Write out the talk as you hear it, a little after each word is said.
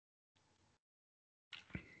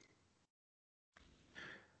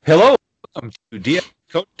Hello, welcome to DF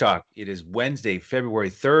Coach Talk. It is Wednesday, February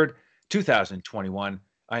 3rd, 2021.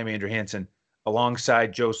 I am Andrew Hansen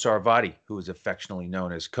alongside Joe Sarvati, who is affectionately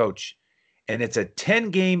known as Coach. And it's a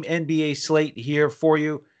 10-game NBA slate here for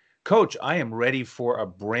you. Coach, I am ready for a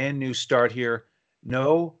brand new start here.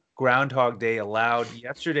 No Groundhog Day allowed.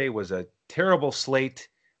 Yesterday was a terrible slate.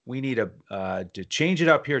 We need to change it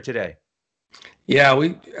up here today. Yeah,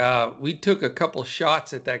 we took a couple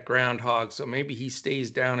shots at that groundhog, so maybe he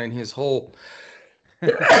stays down in his hole.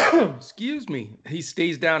 Excuse me. He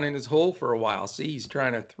stays down in his hole for a while. See, he's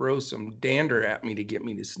trying to throw some dander at me to get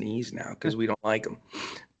me to sneeze now because we don't like him.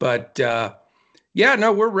 But yeah,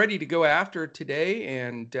 no, we're ready to go after it today.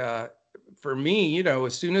 And for me,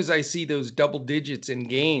 as soon as I see those double digits in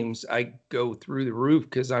games, I go through the roof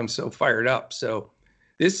because I'm so fired up. So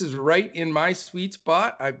this is right in my sweet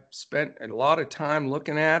spot. I've spent a lot of time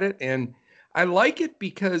looking at it, and I like it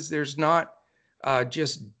because there's not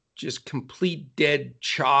just complete dead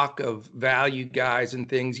chalk of value guys and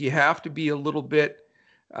things. You have to be a little bit,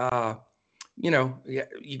 uh,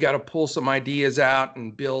 you got to pull some ideas out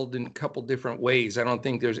and build in a couple different ways. I don't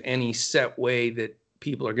think there's any set way that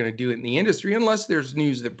people are going to do it in the industry unless there's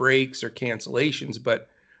news that breaks or cancellations.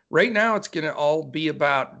 But right now, it's going to all be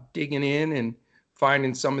about digging in and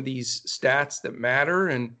finding some of these stats that matter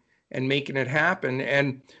and making it happen.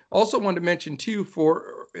 And also wanted to mention too,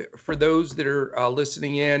 for those that are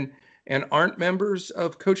listening in and aren't members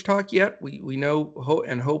of Coach Talk yet, we know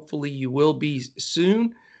and hopefully you will be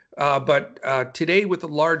soon. But today with the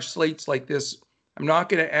large slates like this, I'm not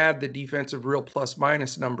going to add the defensive real plus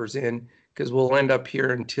minus numbers in because we'll end up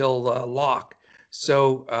here until lock.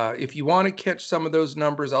 So if you want to catch some of those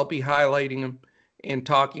numbers, I'll be highlighting them and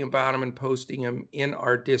talking about them and posting them in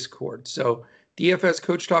our Discord. So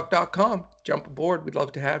dfscoachtalk.com, jump aboard. We'd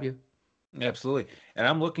love to have you. Absolutely. And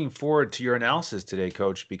I'm looking forward to your analysis today,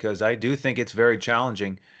 Coach, because I do think it's very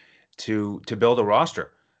challenging to build a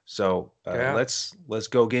roster. So Yeah. let's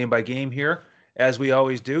go game by game here, as we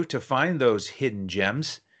always do, to find those hidden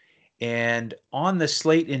gems. And on the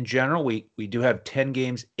slate in general, we do have 10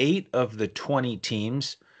 games. 8 of the 20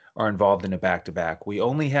 teams are involved in a back-to-back. We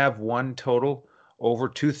only have one total over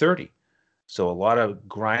 230. So a lot of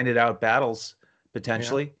grinded out battles Yeah.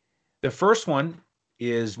 potentially. The first one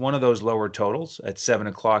is one of those lower totals at 7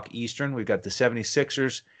 o'clock Eastern. We've got the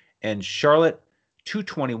 76ers and Charlotte.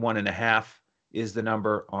 221.5 is the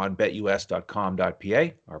number on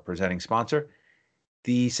betus.com.pa, our presenting sponsor.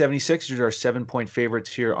 The 76ers are 7-point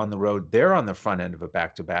favorites here on the road. They're on the front end of a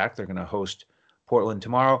back-to-back. They're going to host Portland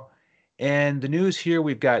tomorrow. And the news here,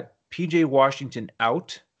 we've got PJ Washington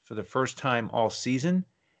out for the first time all season,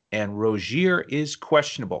 and Rozier is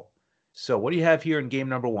questionable. So what do you have here in game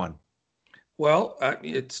number one? Well,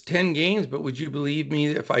 it's 10 games, but would you believe me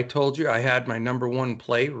if I told you I had my number one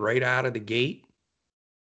play right out of the gate?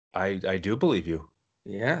 I do believe you.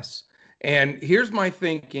 Yes. And here's my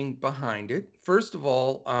thinking behind it. First of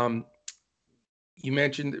all, you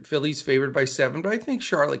mentioned that Philly's favored by 7, but I think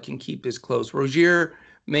Charlotte can keep this close. Rozier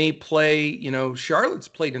may play, Charlotte's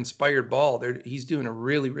played inspired ball. He's doing a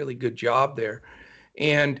really, really good job there.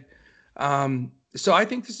 And so I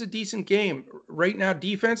think this is a decent game. Right now,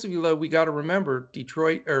 defensively, though, we got to remember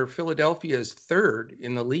Detroit or Philadelphia is third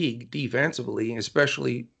in the league defensively,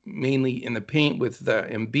 especially mainly in the paint with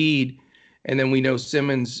Embiid. And then we know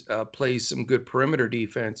Simmons plays some good perimeter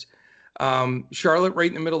defense. Charlotte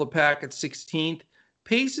right in the middle of the pack at 16th.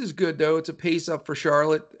 Pace is good, though. It's a pace up for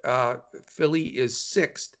Charlotte. Philly is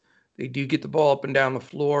 6th. They do get the ball up and down the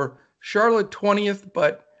floor. Charlotte 20th,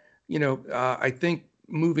 but, I think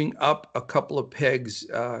moving up a couple of pegs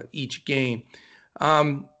each game.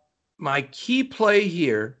 My key play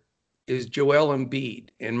here is Joel Embiid,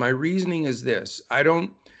 and my reasoning is this.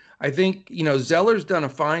 I think, Zeller's done a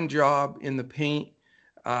fine job in the paint.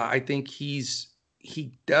 I think he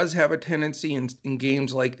does have a tendency in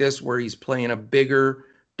games like this where he's playing a bigger,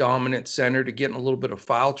 dominant center to get in a little bit of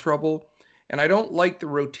foul trouble. And I don't like the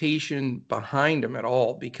rotation behind him at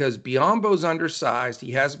all because Biyombo's undersized.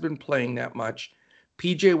 He hasn't been playing that much.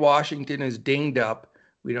 PJ Washington is dinged up.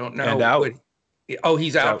 We don't know And out. what. Oh,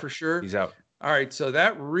 he's He's out out. for sure. He's out. All right, so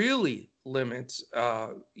that really limits,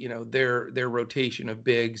 their rotation of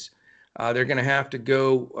bigs. They're going to have to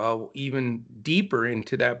go even deeper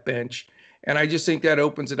into that bench, and I just think that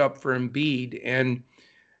opens it up for Embiid. And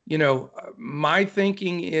my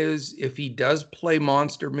thinking is if he does play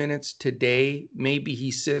monster minutes today, maybe he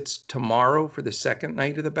sits tomorrow for the second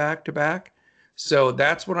night of the back-to-back. So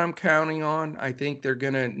that's what I'm counting on. I think they're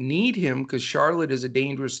going to need him because Charlotte is a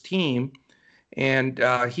dangerous team, and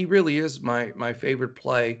he really is my favorite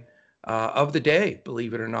play. of the day,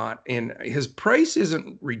 believe it or not. And his price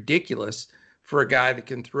isn't ridiculous for a guy that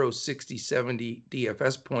can throw 60, 70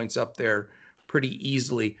 DFS points up there pretty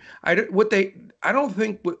easily. I don't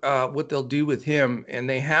think what they'll do with him, and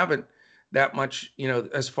they haven't that much,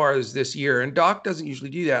 as far as this year. And Doc doesn't usually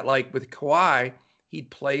do that. Like with Kawhi, he'd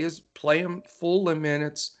play him full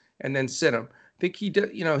minutes and then sit him. I think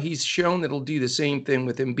he's shown that he'll do the same thing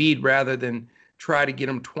with Embiid rather than try to get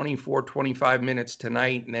him 24, 25 minutes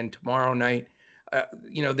tonight and then tomorrow night.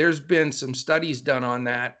 There's been some studies done on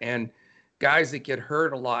that, and guys that get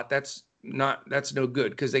hurt a lot, that's no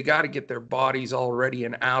good because they got to get their bodies all ready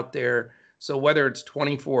and out there. So whether it's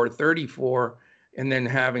 24 or 34, and then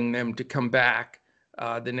having them to come back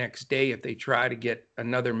the next day if they try to get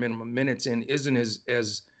another minimum minutes in isn't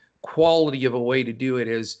as quality of a way to do it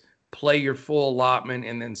as play your full allotment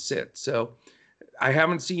and then sit. So I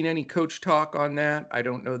haven't seen any coach talk on that. I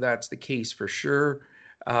don't know that's the case for sure.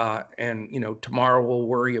 And tomorrow we'll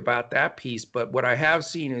worry about that piece. But what I have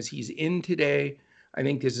seen is he's in today. I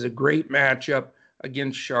think this is a great matchup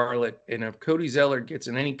against Charlotte. And if Cody Zeller gets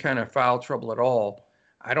in any kind of foul trouble at all,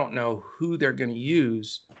 I don't know who they're going to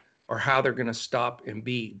use or how they're going to stop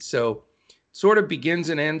Embiid. So sort of begins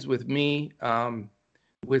and ends with me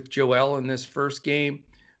with Joel in this first game.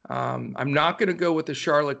 I'm not going to go with the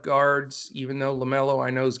Charlotte guards, even though LaMelo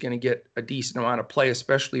I know is going to get a decent amount of play,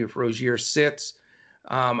 especially if Rozier sits.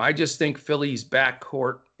 I just think Philly's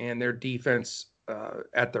backcourt and their defense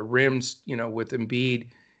at the rims, with Embiid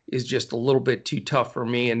is just a little bit too tough for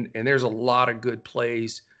me. And there's a lot of good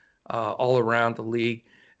plays all around the league.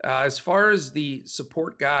 As far as the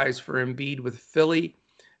support guys for Embiid with Philly,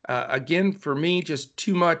 again, for me, just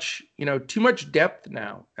too much depth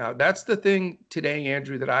now. That's the thing today,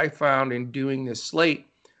 Andrew, that I found in doing this slate.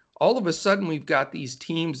 All of a sudden, we've got these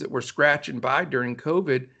teams that were scratching by during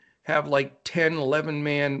COVID have like 10,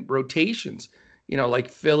 11-man rotations, like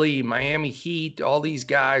Philly, Miami Heat, all these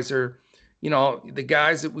guys are, the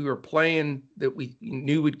guys that we were playing that we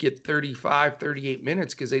knew would get 35, 38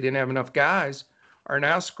 minutes because they didn't have enough guys are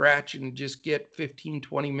now scratching and just get 15,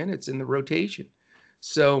 20 minutes in the rotation.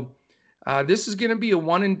 So this is going to be a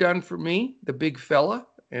one and done for me, the big fella,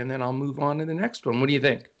 and then I'll move on to the next one. What do you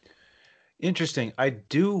think? Interesting. I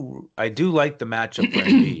do like the matchup for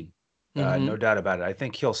Embiid. No doubt about it. I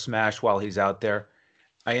think he'll smash while he's out there.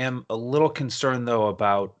 I am a little concerned though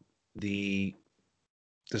about the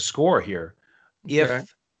score here. Okay.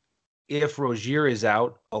 If Rozier is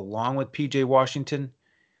out along with PJ Washington,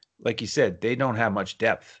 like you said, they don't have much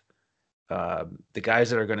depth. The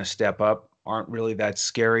guys that are going to step up aren't really that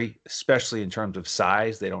scary, especially in terms of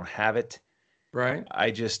size. They don't have it. Right.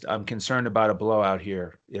 I'm concerned about a blowout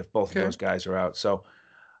here if both of those guys are out. So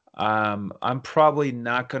I'm probably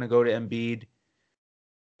not going to go to Embiid.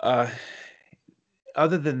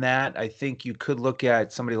 Other than that, I think you could look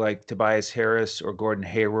at somebody like Tobias Harris or Gordon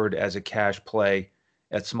Hayward as a cash play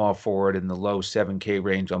at small forward in the low 7K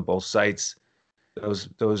range on both sites.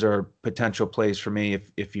 Those are potential plays for me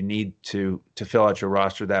if you need to fill out your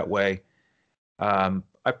roster that way.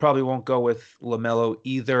 I probably won't go with LaMelo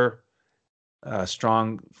either.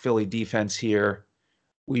 Strong Philly defense here.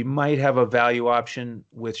 We might have a value option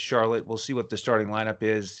with Charlotte. We'll see what the starting lineup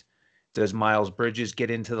is. Does Miles Bridges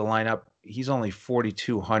get into the lineup? He's only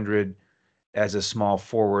 4,200 as a small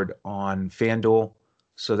forward on FanDuel,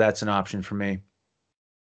 so that's an option for me.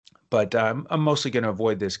 But I'm mostly going to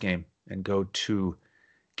avoid this game and go to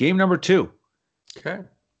game number 2. Okay.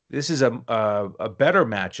 This is a better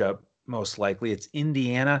matchup, most likely. It's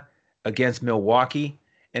Indiana against Milwaukee,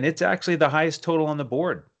 and it's actually the highest total on the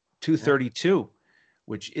board, 232,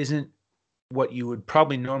 which isn't what you would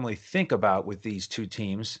probably normally think about with these two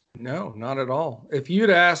teams. No, not at all. If you'd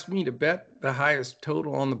asked me to bet the highest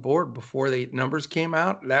total on the board before the numbers came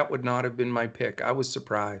out, that would not have been my pick. I was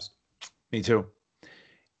surprised. Me too.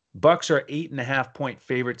 Bucks are 8.5-point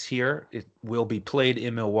favorites here. It will be played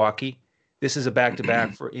in Milwaukee. This is a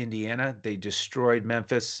back-to-back for Indiana. They destroyed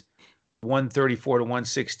Memphis 134 to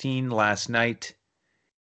 116 last night.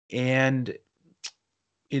 And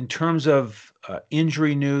in terms of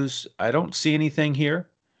injury news, I don't see anything here.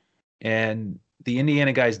 And the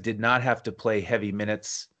Indiana guys did not have to play heavy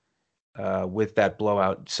minutes with that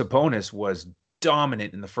blowout. Sabonis was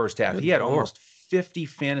dominant in the first half. He had almost 50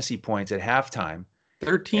 fantasy points at halftime.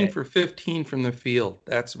 13 for 15 from the field.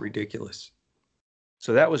 That's ridiculous.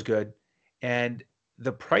 So that was good. And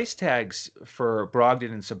the price tags for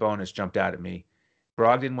Brogdon and Sabonis jumped out at me.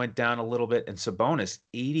 Brogdon went down a little bit, and Sabonis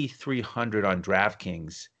 8,300 on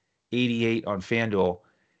DraftKings, 88 on FanDuel.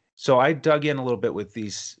 So I dug in a little bit with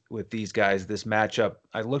these guys, this matchup.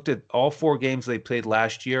 I looked at all 4 games they played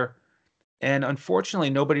last year. And unfortunately,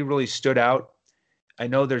 nobody really stood out. I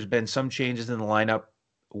know there's been some changes in the lineup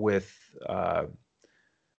with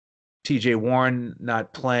TJ Warren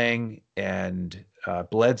not playing and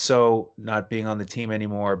Bledsoe not being on the team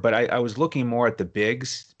anymore. But I was looking more at the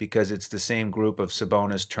bigs because it's the same group of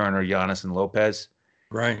Sabonis, Turner, Giannis, and Lopez.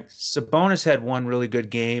 Right. Sabonis had one really good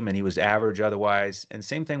game and he was average otherwise. And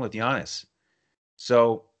same thing with Giannis.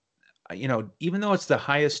 So, even though it's the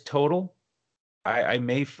highest total, I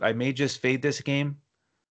may just fade this game.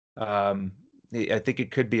 Um, I think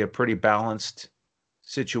it could be a pretty balanced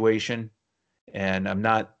situation, and I'm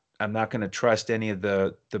not going to trust any of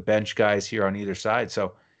the bench guys here on either side.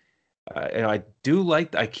 So, I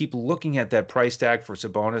keep looking at that price tag for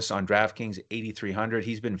Sabonis on DraftKings 8,300.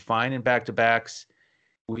 He's been fine in back-to-backs.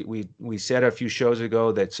 We said a few shows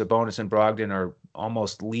ago that Sabonis and Brogdon are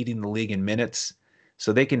almost leading the league in minutes,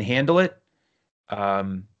 so they can handle it.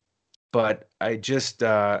 But I just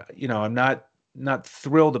I'm not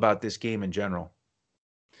thrilled about this game in general.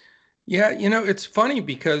 Yeah, it's funny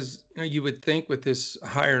because you would think with this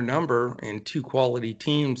higher number and two quality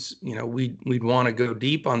teams, we'd want to go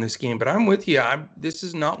deep on this game. But I'm with you. This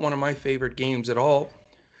is not one of my favorite games at all.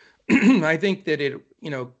 I think that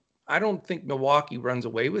I don't think Milwaukee runs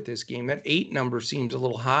away with this game. That 8 number seems a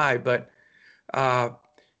little high, but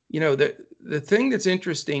the thing that's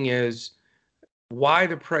interesting is why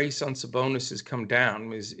the price on Sabonis has come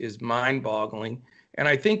down is mind-boggling. And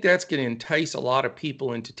I think that's going to entice a lot of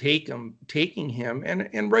people into taking him,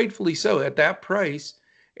 and rightfully so at that price.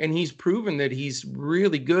 And he's proven that he's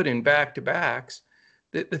really good in back-to-backs.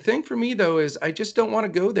 The thing for me, though, is I just don't want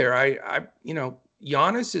to go there.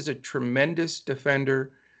 Giannis is a tremendous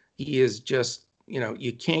defender. He is just,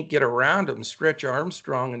 you can't get around him. Stretch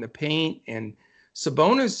Armstrong in the paint. And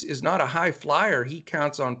Sabonis is not a high flyer. He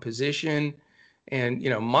counts on position and,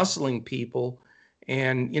 muscling people.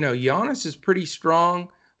 And, Giannis is pretty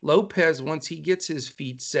strong. Lopez, once he gets his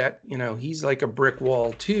feet set, he's like a brick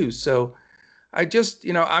wall too. So I just,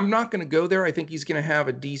 I'm not going to go there. I think he's going to have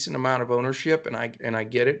a decent amount of ownership, and I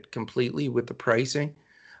get it completely with the pricing.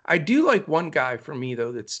 I do like one guy for me,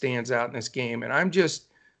 though, that stands out in this game, and I'm just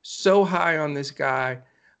so high on this guy.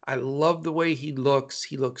 I love the way he looks.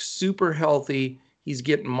 He looks super healthy. He's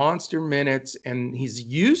getting monster minutes, and his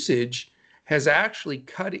usage has actually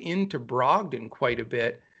cut into Brogdon quite a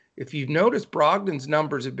bit. If you've noticed, Brogdon's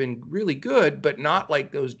numbers have been really good, but not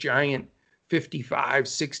like those giant 55,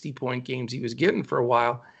 60-point games he was getting for a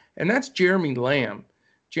while. And that's Jeremy Lamb.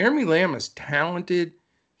 Jeremy Lamb is talented.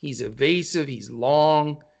 He's evasive. He's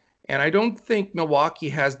long. And I don't think Milwaukee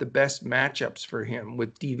has the best matchups for him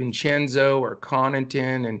with DiVincenzo or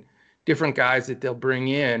Connaughton and different guys that they'll bring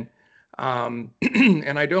in.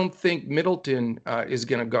 And I don't think Middleton is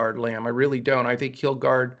going to guard Lamb. I really don't. I think he'll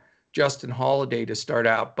guard Justin Holiday to start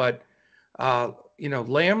out. But,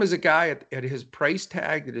 Lamb is a guy at his price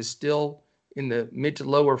tag that is still in the mid to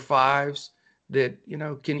lower fives that,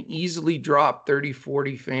 can easily drop 30,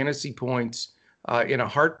 40 fantasy points in a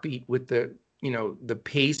heartbeat with the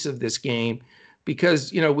pace of this game,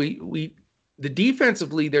 because, the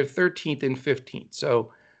defensively, they're 13th and 15th.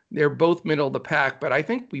 So they're both middle of the pack, but I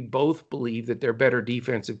think we both believe that they're better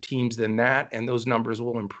defensive teams than that, and those numbers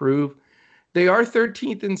will improve. They are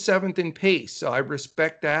 13th and 7th in pace, so I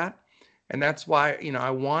respect that. And that's why, I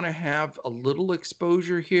want to have a little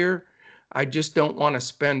exposure here. I just don't want to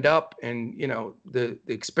spend up, and, the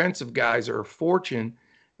expensive guys are a fortune.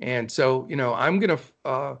 And so, I'm going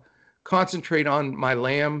to concentrate on my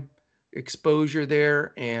Lamb exposure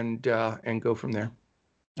there and go from there.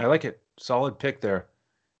 I like it. Solid pick there.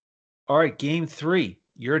 All right, game 3.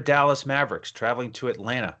 Your Dallas Mavericks traveling to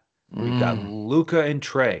Atlanta. We've got Luka and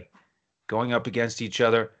Trey going up against each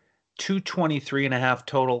other. 223.5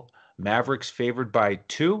 total. Mavericks favored by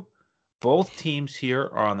 2. Both teams here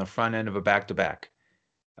are on the front end of a back-to-back.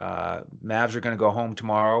 Mavs are going to go home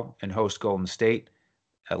tomorrow and host Golden State.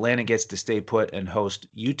 Atlanta gets to stay put and host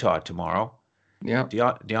Utah tomorrow. Yeah.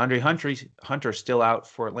 DeAndre Hunter still out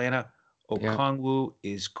for Atlanta. Okongwu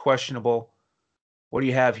is questionable. What do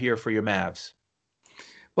you have here for your Mavs?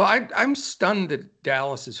 Well, I'm stunned that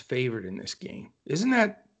Dallas is favored in this game. Isn't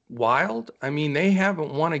that wild? I mean, they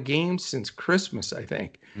haven't won a game since Christmas, I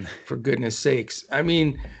think, for goodness sakes. I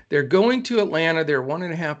mean, they're going to Atlanta. They're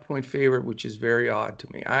 1.5-point favorite, which is very odd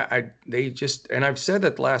to me. And I've said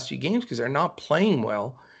that the last few games because they're not playing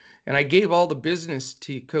well. And I gave all the business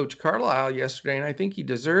to Coach Carlisle yesterday, and I think he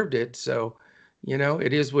deserved it. So,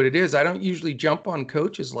 it is what it is. I don't usually jump on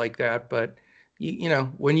coaches like that, but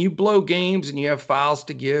when you blow games and you have fouls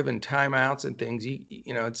to give and timeouts and things,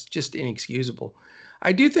 it's just inexcusable.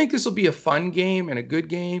 I do think this will be a fun game and a good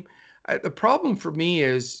game. The problem for me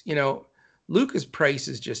is, Luka's price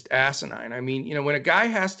is just asinine. I mean, when a guy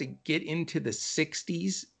has to get into the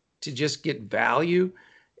 60s to just get value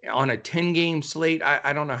on a 10-game slate,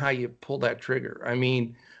 I don't know how you pull that trigger. I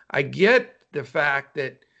mean, I get the fact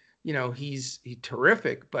that, he's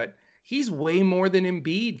terrific, but he's way more than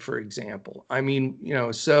Embiid, for example. I mean,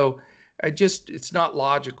 so it's not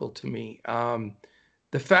logical to me.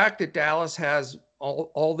 The fact that Dallas has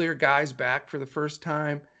all their guys back for the first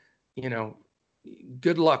time,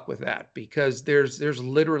 good luck with that, because there's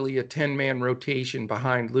literally a 10-man rotation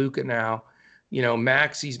behind Luka now.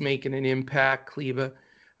 Maxi's making an impact, Kleba.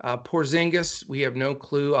 Porzingis, we have no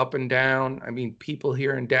clue, up and down. I mean, people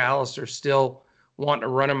here in Dallas are still wanting to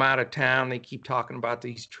run him out of town. They keep talking about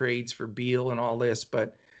these trades for Beal and all this,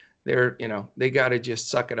 but they got to just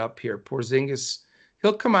suck it up here. Porzingis,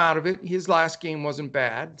 he'll come out of it. His last game wasn't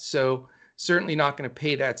bad, so certainly not going to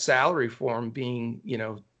pay that salary for him being,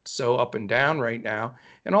 so up and down right now.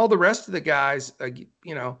 And all the rest of the guys,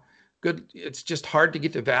 good. It's just hard to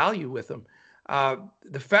get the value with them.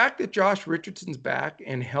 The fact that Josh Richardson's back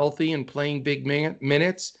and healthy and playing big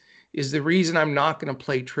minutes is the reason I'm not going to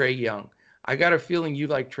play Trae Young. I got a feeling you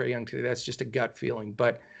like Trae Young today. That's just a gut feeling.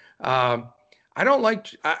 But I don't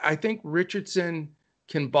like – I think Richardson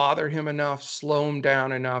can bother him enough, slow him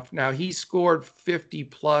down enough. Now, he scored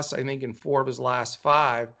 50-plus, I think, in 4 of his last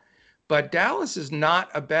 5. But Dallas is not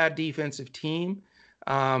a bad defensive team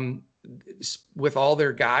with all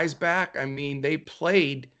their guys back. I mean, they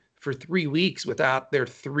played for 3 weeks without their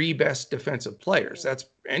 3 best defensive players. That's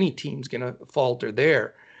any team's going to falter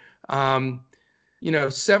there.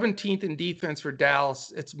 17th in defense for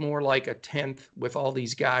Dallas. It's more like a 10th with all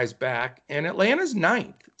these guys back. And Atlanta's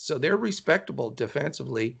 9th, so they're respectable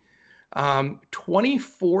defensively.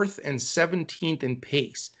 24th and 17th in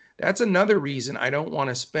pace. That's another reason I don't want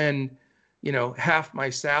to spend, half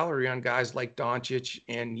my salary on guys like Doncic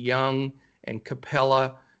and Young and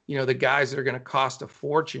Capella, the guys that are going to cost a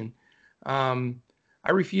fortune. I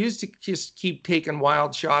refuse to just keep taking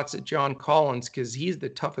wild shots at John Collins because he's the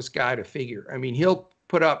toughest guy to figure. I mean, he'll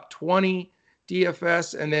put up 20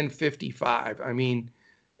 DFS and then 55. I mean,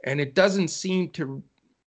 and it doesn't seem to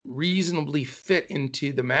reasonably fit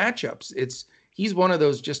into the matchups. He's one of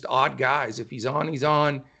those just odd guys. If he's on, he's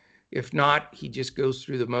on. If not, he just goes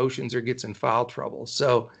through the motions or gets in foul trouble.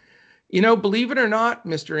 So, believe it or not,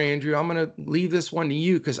 Mr. Andrew, I'm going to leave this one to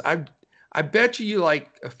you because I bet you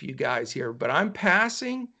like a few guys here, but I'm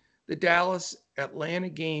passing the Dallas-Atlanta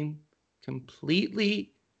game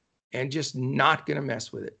completely and just not going to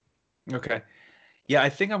mess with it. Okay. Yeah, I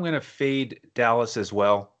think I'm going to fade Dallas as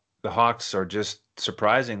well. The Hawks are just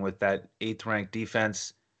surprising with that 8th-ranked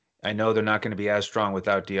defense. I know they're not going to be as strong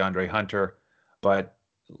without DeAndre Hunter, but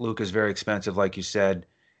Luke is very expensive, like you said.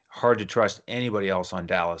 Hard to trust anybody else on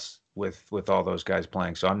Dallas with all those guys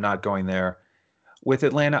playing, so I'm not going there. With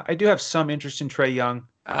Atlanta, I do have some interest in Trae Young.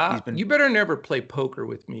 You better never play poker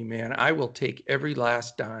with me, man. I will take every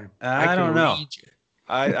last dime. I don't know.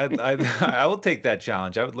 I will take that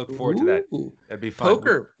challenge. I would look forward to that. That'd be fun.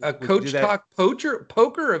 Poker, Coach Talk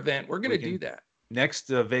poker event. We're going to do that. Next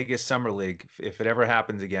Vegas Summer League, if it ever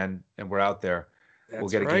happens again and we're out there, we'll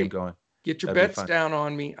get a game going. Get your bets down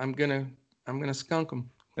on me. I'm gonna skunk them.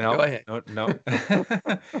 No, go ahead. No.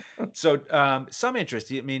 So some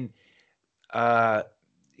interest. I mean,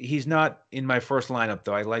 he's not in my first lineup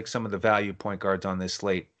though. I like some of the value point guards on this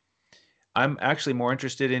slate. I'm actually more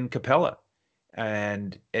interested in Capella,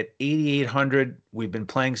 and at 8,800, we've been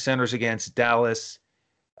playing centers against Dallas.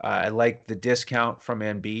 I like the discount from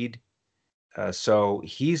Embiid, so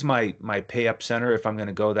he's my pay up center if I'm going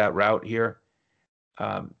to go that route here.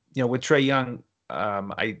 With Trae Young,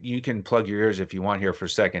 you can plug your ears if you want here for a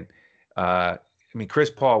second. I mean, Chris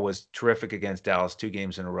Paul was terrific against Dallas 2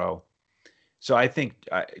 games in a row. So I think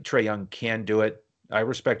Trae Young can do it. I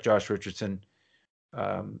respect Josh Richardson.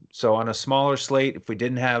 So on a smaller slate, if we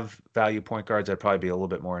didn't have value point guards, I'd probably be a little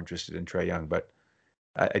bit more interested in Trae Young. But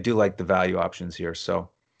I do like the value options here. So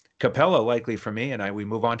Capella likely for me, and we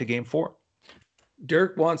move on to game 4.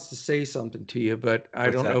 Dirk wants to say something to you, but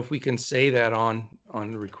I don't know if we can say that on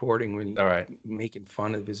the recording when he's making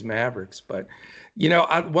fun of his Mavericks. But,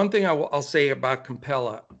 one thing I'll say about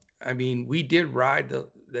Capella, I mean, we did ride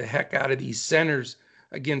the heck out of these centers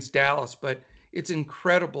against Dallas, but it's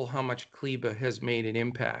incredible how much Kleba has made an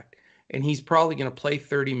impact. And he's probably going to play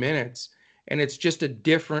 30 minutes, and it's just a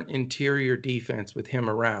different interior defense with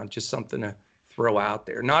him around, just something to throw out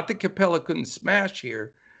there. Not that Capella couldn't smash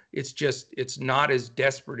here. It's not as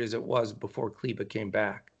desperate as it was before Kleba came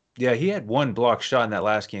back. Yeah, he had 1 block shot in that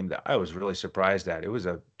last game that I was really surprised at. It was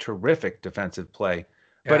a terrific defensive play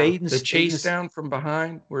But Yeah, the Aiton chase is down from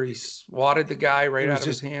behind where he swatted the guy it right was out of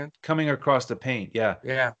his just hand. coming across the paint. Yeah.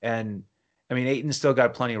 Yeah, And I mean, Aiton's still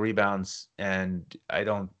got plenty of rebounds, and I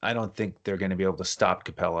don't think they're going to be able to stop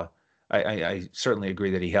Capella. I certainly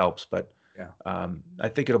agree that he helps, but yeah, I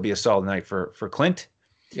think it'll be a solid night for Clint.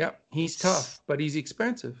 yeah. He's tough, but he's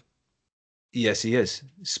expensive. Yes, he is.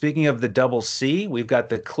 Speaking of the double C, we've got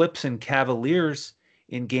the Clips and Cavaliers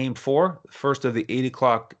in game four, first of the 8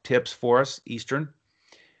 o'clock tips for us, Eastern.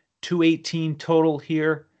 218 total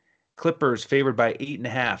here. Clippers favored by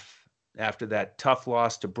 8.5 after that tough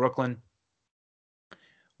loss to Brooklyn.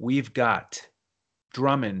 We've got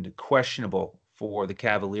Drummond questionable for the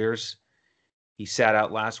Cavaliers. He sat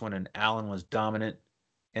out last one, and Allen was dominant.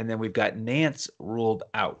 And then we've got Nance ruled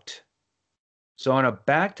out. So on a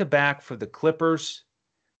back-to-back for the Clippers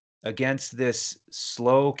against this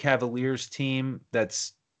slow Cavaliers team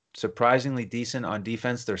that's surprisingly decent on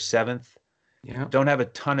defense, they're seventh. Yeah, Don't have a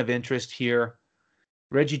ton of interest here.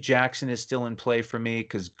 Reggie Jackson is still in play for me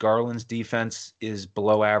because Garland's defense is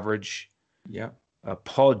below average. yeah.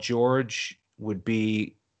 Paul George would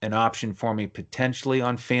be an option for me potentially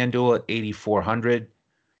on FanDuel at 8,400.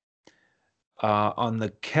 On the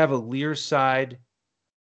Cavaliers side,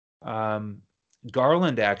 um,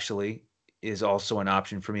 Garland actually is also an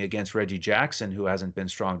option for me against Reggie Jackson, who hasn't been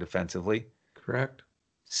strong defensively. Correct.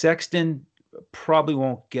 Sexton probably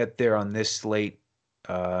won't get there on this slate,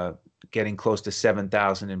 uh, getting close to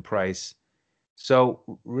 7,000 in price.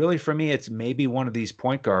 So really, for me, it's maybe one of these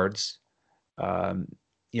point guards. Um,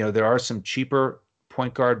 there are some cheaper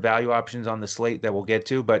point guard value options on the slate that we'll get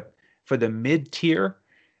to, but for the mid tier,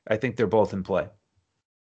 I think they're both in play.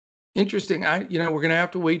 Interesting. We're gonna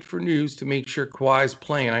have to wait for news to make sure Kawhi's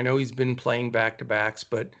playing. I know he's been playing back to backs,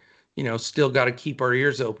 but still got to keep our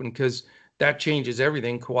ears open because that changes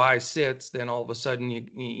everything. Kawhi sits, then all of a sudden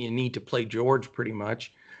you need to play George pretty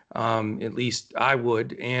much. At least I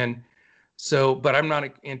would. And so, but I'm not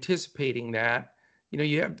anticipating that.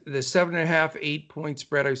 You have the 7.5, 8 point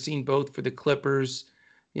spread. I've seen both for the Clippers.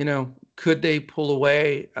 Could they pull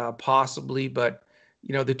away? Possibly, but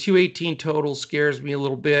the 218 total scares me a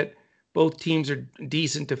little bit. Both teams are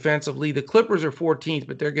decent defensively. The Clippers are 14th,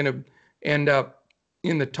 but they're going to end up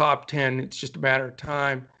in the top 10. It's just a matter of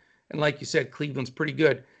time. And like you said, Cleveland's pretty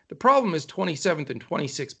good. The problem is 27th and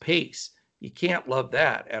 26th pace. You can't love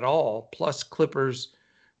that at all. Plus, Clippers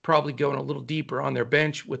probably going a little deeper on their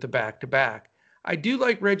bench with the back-to-back. I do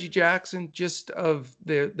like Reggie Jackson just of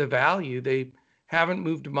the value. They haven't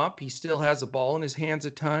moved him up. He still has the ball in his hands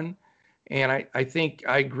a ton. And I think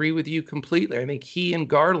I agree with you completely. I think he and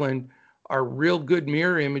Garland are real good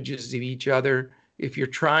mirror images of each other. If you're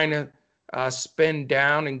trying to spend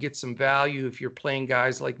down and get some value, if you're playing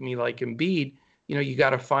guys like me, like Embiid, you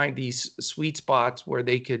got to find these sweet spots where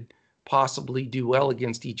they could possibly do well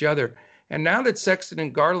against each other. And now that Sexton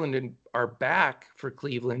and Garland are back for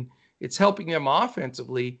Cleveland, it's helping them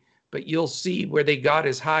offensively. But you'll see where they got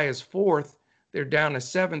as high as fourth, they're down to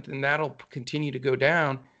seventh, and that'll continue to go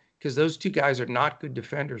down because those two guys are not good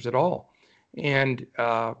defenders at all. And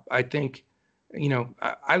I think,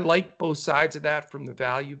 I like both sides of that from the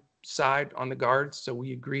value side on the guards. So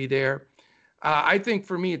we agree there. I think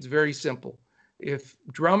for me, it's very simple. If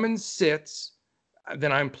Drummond sits,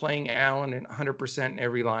 then I'm playing Allen at 100% in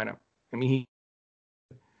every lineup. I mean,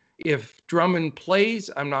 if Drummond plays,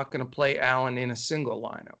 I'm not going to play Allen in a single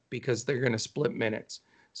lineup because they're going to split minutes.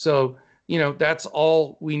 So, that's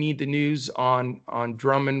all we need the news on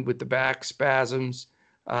Drummond with the back spasms.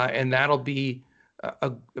 And that'll be a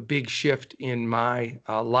big shift in my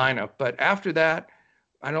lineup. But after that,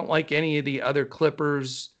 I don't like any of the other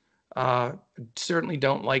Clippers. Certainly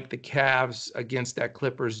don't like the Cavs against that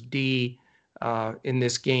Clippers D in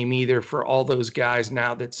this game either for all those guys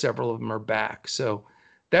now that several of them are back. So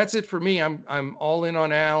that's it for me. I'm all in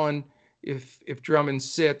on Allen if Drummond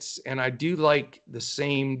sits, and I do like the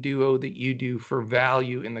same duo that you do for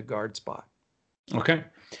value in the guard spot. Okay.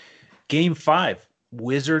 Game 5,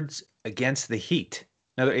 Wizards against the Heat.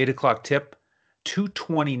 Another 8 o'clock tip,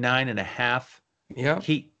 229.5. Yeah.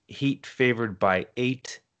 Heat favored by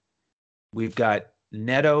 8. We've got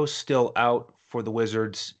Neto still out for the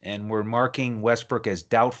Wizards, and we're marking Westbrook as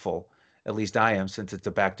doubtful. At least I am, since it's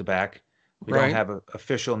a back-to-back. We don't have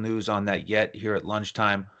official news on that yet here at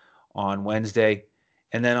lunchtime on Wednesday.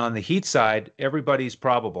 And then on the Heat side, everybody's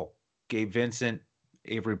probable. Gabe Vincent,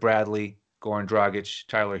 Avery Bradley, Goran Dragic,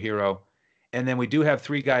 Tyler Hero. And then we do have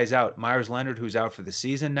 3 guys out. Myers Leonard, who's out for the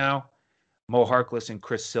season now, Mo Harkless, and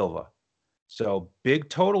Chris Silva. So big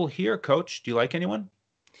total here, Coach. Do you like anyone?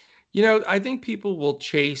 I think people will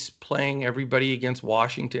chase playing everybody against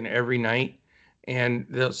Washington every night. And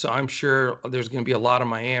so I'm sure there's going to be a lot of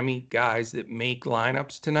Miami guys that make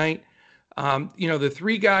lineups tonight. The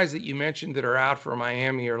three guys that you mentioned that are out for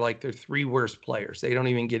Miami are like their three worst players. They don't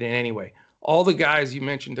even get in anyway. All the guys you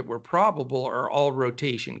mentioned that were probable are all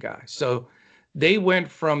rotation guys. So they went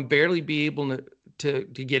from barely be able to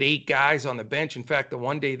get eight guys on the bench. In fact, the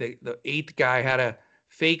one day the eighth guy had a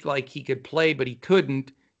fake like he could play, but he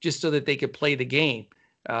couldn't, just so that they could play the game.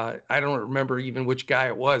 I don't remember even which guy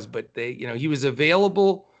it was, but he was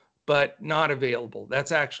available but not available.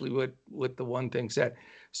 That's actually what the one thing said.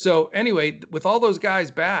 So anyway, with all those guys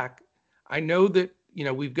back, I know that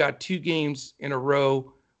we've got two games in a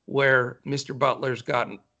row where Mr. Butler's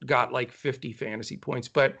got like 50 fantasy points.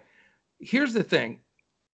 But here's the thing: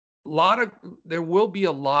 there will be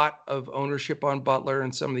a lot of ownership on Butler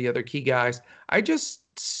and some of the other key guys. I just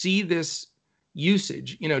see this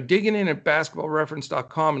usage, digging in at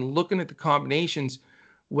basketballreference.com and looking at the combinations.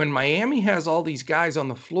 When Miami has all these guys on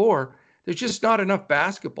the floor, there's just not enough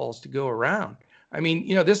basketballs to go around. I mean,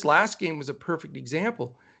 this last game was a perfect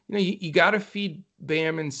example. You got to feed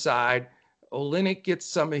Bam inside. Olynyk gets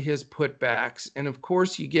some of his putbacks. And of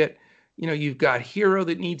course, you've got Hero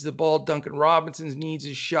that needs the ball. Duncan Robinson needs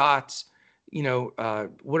his shots.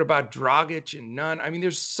 What about Dragic and Nunn? I mean,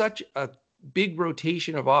 there's such a big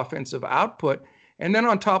rotation of offensive output. And then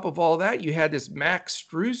on top of all that, you had this Max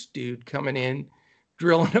Strus dude coming in,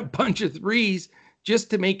 drilling a bunch of threes just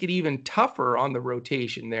to make it even tougher on the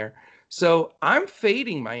rotation there. So I'm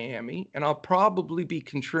fading Miami, and I'll probably be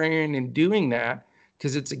contrarian in doing that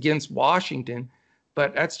because it's against Washington.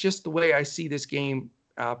 But that's just the way I see this game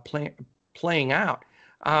playing out.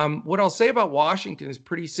 What I'll say about Washington is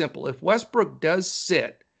pretty simple. If Westbrook does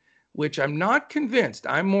sit, which I'm not convinced,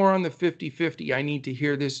 I'm more on the 50-50. I need to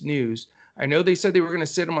hear this news. I know they said they were going to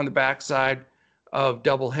sit him on the backside of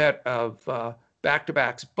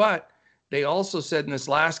back-to-backs, but they also said in this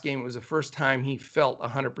last game it was the first time he felt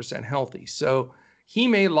 100% healthy. So he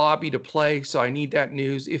may lobby to play, so I need that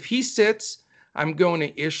news. If he sits, I'm going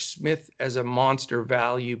to Ish Smith as a monster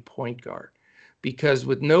value point guard, because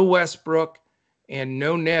with no Westbrook and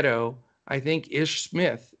no Neto, I think Ish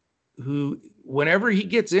Smith, who whenever he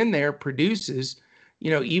gets in there produces,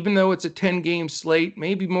 even though it's a 10-game slate,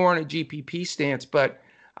 maybe more on a GPP stance, but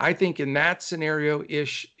I think in that scenario,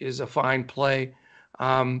 Ish is a fine play.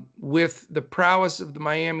 With the prowess of the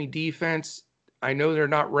Miami defense, I know they're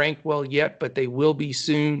not ranked well yet, but they will be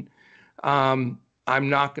soon. I'm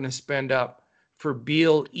not going to spend up for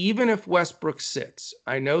Beal, even if Westbrook sits.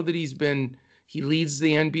 I know that he leads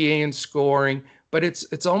the NBA in scoring, but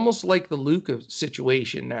it's almost like the Luka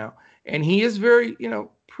situation now. And he is very,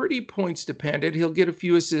 pretty points dependent. He'll get a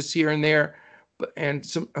few assists here and there,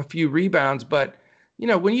 and a few rebounds, but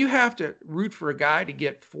when you have to root for a guy to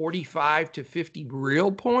get 45 to 50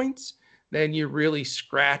 real points, then you're really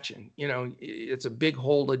scratching. It's a big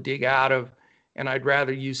hole to dig out of, and I'd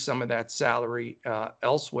rather use some of that salary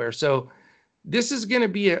elsewhere. So this is going to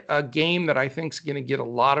be a game that I think is going to get a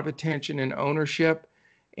lot of attention and ownership,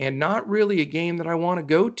 and not really a game that I want to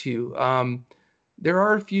go to. There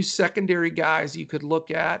are a few secondary guys you could look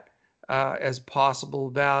at as possible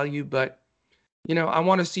value, but I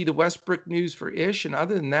want to see the Westbrook news for Ish, and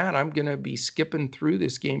other than that, I'm going to be skipping through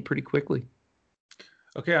this game pretty quickly.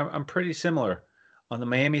 Okay, I'm pretty similar. On the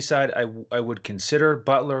Miami side, I would consider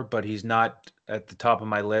Butler, but he's not at the top of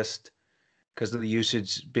my list because of the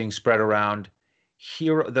usage being spread around.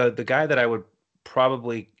 Hero, the guy that I would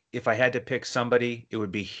probably, if I had to pick somebody, it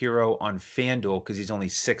would be Hero on FanDuel because he's only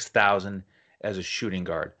 6,000 as a shooting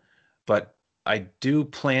guard. But I do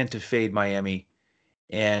plan to fade Miami.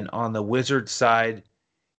 And on the Wizards side,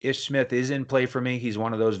 Ish Smith is in play for me. He's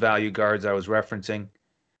one of those value guards I was referencing.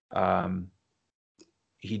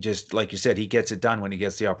 He just, like you said, he gets it done when he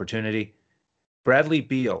gets the opportunity. Bradley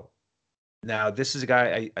Beal. Now, this is a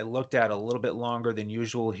guy I looked at a little bit longer than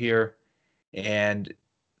usual here, and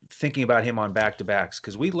thinking about him on back-to-backs,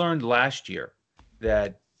 because we learned last year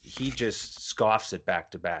that he just scoffs at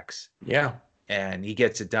back-to-backs. Yeah. And he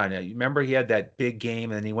gets it done. You remember he had that big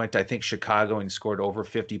game, and then he went to, I think, Chicago and scored over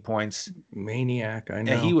 50 points. Maniac, I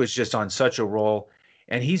know. And he was just on such a roll.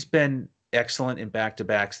 And he's been excellent in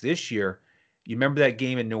back-to-backs this year. You remember that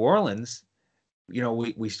game in New Orleans?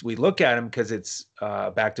 We look at him because it's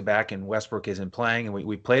back-to-back and Westbrook isn't playing. And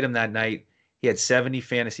we played him that night. He had 70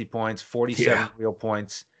 fantasy points, 47 real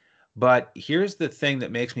points. But here's the thing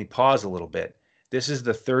that makes me pause a little bit. This is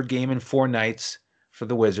the third game in 4 nights for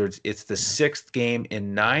the Wizards. It's the 6th game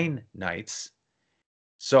in 9 nights.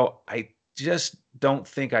 So I just don't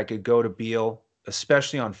think I could go to Beal,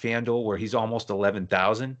 especially on FanDuel where he's almost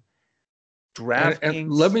 11,000.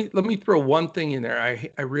 And let DraftKings. me throw one thing in there.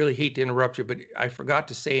 I really hate to interrupt you, but I forgot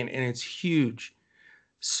to say it, and it's huge.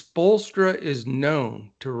 Spolstra is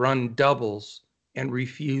known to run doubles and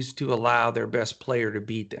refuse to allow their best player to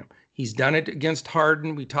beat them. He's done it against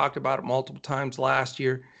Harden. We talked about it multiple times last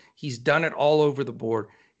year. He's done it all over the board.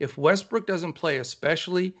 If Westbrook doesn't play,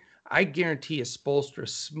 especially, I guarantee a Spolstra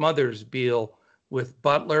smothers Beal with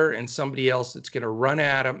Butler and somebody else that's going to run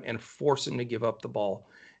at him and force him to give up the ball.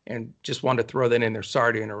 And just wanted to throw that in there.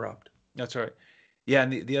 Sorry to interrupt. That's right. Yeah,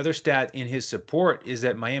 and the other stat in his support is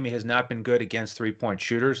that Miami has not been good against 3-point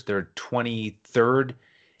shooters. They're 23rd in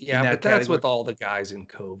Yeah, that but that's category. with all the guys in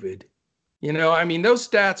COVID. I mean, those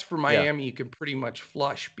stats for Yeah, Miami you can pretty much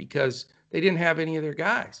flush because they didn't have any of their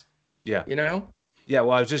guys, yeah, you know? yeah.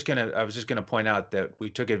 Well, I was just gonna point out that we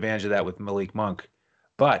took advantage of that with Malik Monk,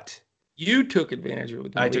 but You took advantage of it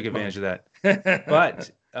with I took Malik advantage Monk. of that.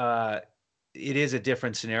 But it is a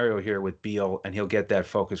different scenario here with Beal, and he'll get that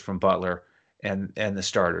focus from Butler and the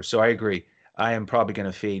starters. So I agree. I am probably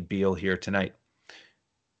going to fade Beal here tonight.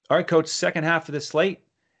 All right, coach. Second half of the slate.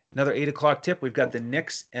 Another 8 o'clock tip. We've got the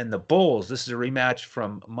Knicks and the Bulls. This is a rematch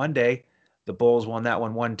from Monday. The Bulls won that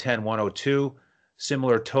one 110-102.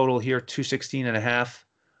 Similar total here, 216.5.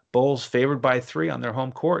 Bulls favored by 3 on their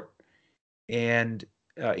home court. And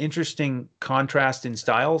interesting contrast in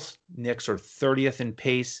styles. Knicks are 30th in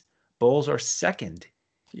pace. Bulls are second.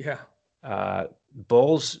 Yeah.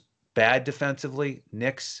 Bulls bad defensively.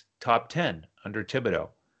 Knicks top 10 under Thibodeau.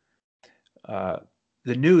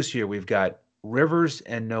 The news here, we've got Rivers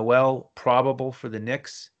and Noel probable for the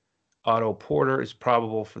Knicks. Otto Porter is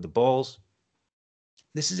probable for the Bulls.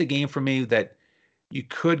 This is a game for me that you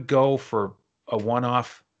could go for a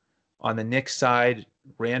one-off. On the Knicks side,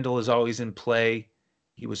 Randall is always in play.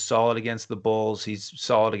 He was solid against the Bulls. He's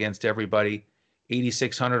solid against everybody.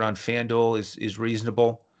 8,600 on FanDuel is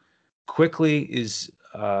reasonable. Quickly is,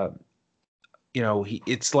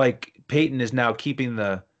 it's like Peyton is now keeping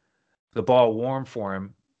the ball warm for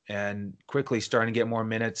him, and quickly starting to get more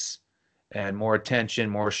minutes and more attention,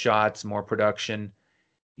 more shots, more production.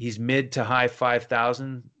 He's mid to high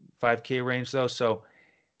 5,000, 5K range though. So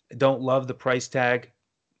don't love the price tag.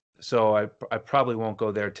 So I probably won't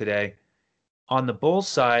go there today. On the Bulls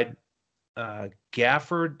side,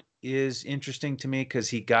 Gafford is interesting to me because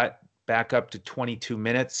he got back up to 22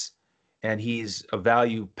 minutes, and he's a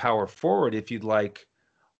value power forward if you'd like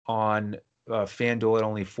on FanDuel at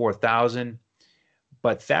only 4,000.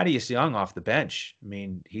 But Thaddeus Young off the bench, I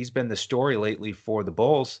mean, he's been the story lately for the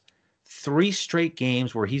Bulls. 3 straight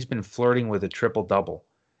games where he's been flirting with a triple double.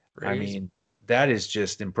 I mean, that is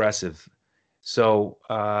just impressive. So,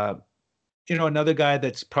 another guy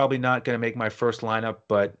that's probably not going to make my first lineup,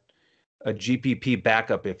 but a GPP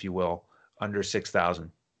backup, if you will, under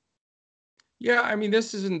 6,000. Yeah, I mean,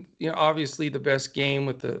 this isn't, obviously the best game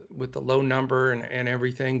with the low number and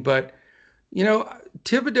everything, but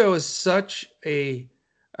Thibodeau is such a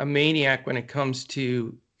maniac when it comes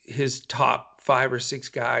to his top 5 or 6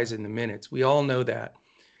 guys in the minutes. We all know that.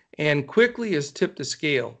 And quickly has tipped the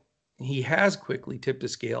scale. He has quickly tipped the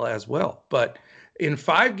scale as well. But in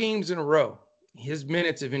 5 games in a row, his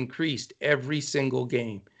minutes have increased every single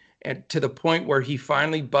game, and to the point where he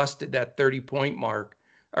finally busted that 30-point mark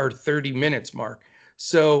or 30 minutes mark.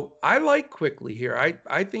 So I like Quickly here.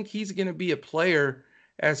 I think he's going to be a player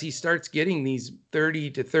as he starts getting these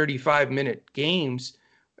 30 to 35 minute games.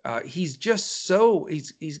 He's just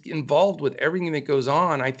he's involved with everything that goes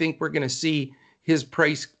on. I think we're going to see his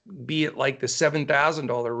price be at like the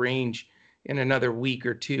 $7,000 range in another week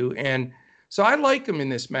or two. And so I like him in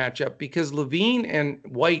this matchup because Levine and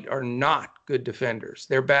White are not good defenders.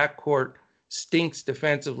 Their backcourt stinks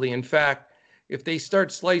defensively. In fact, if they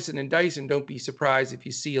start slicing and dicing, don't be surprised if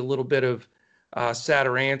you see a little bit of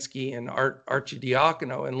Satoransky and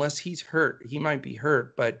Arcidiacono, unless he's hurt. He might be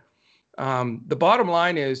hurt. But the bottom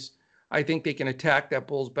line is I think they can attack that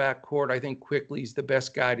Bulls backcourt. I think Quickly's the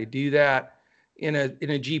best guy to do that. In a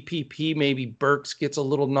GPP, maybe Burks gets a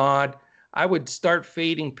little nod. I would start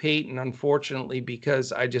fading Peyton, unfortunately,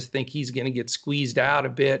 because I just think he's going to get squeezed out a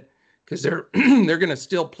bit because they're going to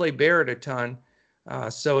still play Barrett a ton.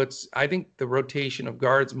 So I think the rotation of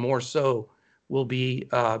guards more so will be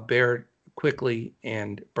Barrett, Quickly,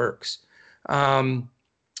 and Burks. On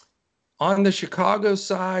the Chicago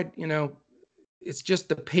side, it's just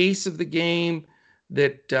the pace of the game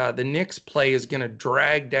that the Knicks play is going to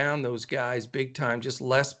drag down those guys big time, just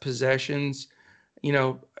less possessions.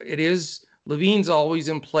 It is Levine's always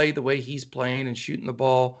in play the way he's playing and shooting the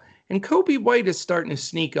ball. And Kobe White is starting to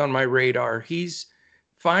sneak on my radar. He's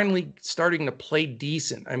finally starting to play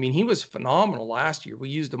decent. I mean, he was phenomenal last year. We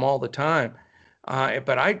used him all the time.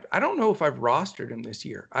 But I don't know if I've rostered him this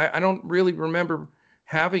year. I don't really remember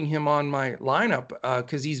having him on my lineup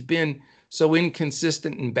because he's been so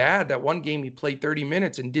inconsistent and bad. That one game he played 30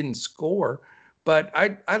 minutes and didn't score. But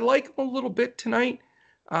I like him a little bit tonight.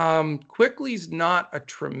 Quickly's not a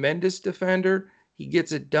tremendous defender. He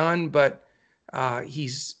gets it done, but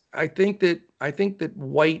he's. I think that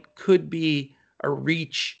White could be a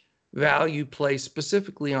reach value play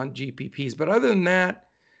specifically on GPPs. But other than that,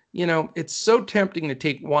 it's so tempting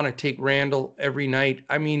to want to take Randall every night.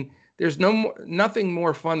 I mean, there's nothing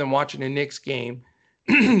more fun than watching a Knicks game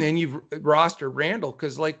and you've rostered Randall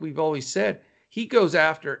because, like we've always said, he goes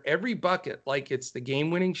after every bucket like it's the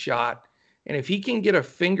game-winning shot. And if he can get a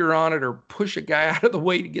finger on it or push a guy out of the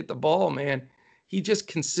way to get the ball, man, he just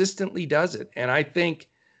consistently does it. And I think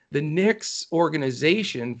the Knicks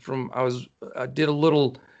organization did a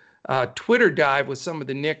little Twitter dive with some of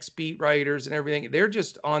the Knicks beat writers and everything. They're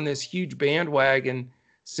just on this huge bandwagon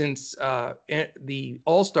since the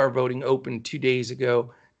All-Star voting opened 2 days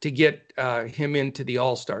ago to get him into the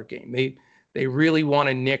All-Star game. They really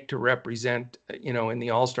wanted Nick to represent, in the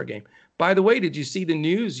All-Star game. By the way, did you see the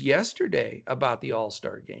news yesterday about the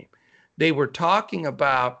All-Star game? They were talking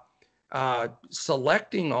about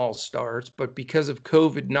selecting All-Stars, but because of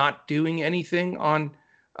COVID not doing anything on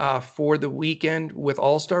for the weekend with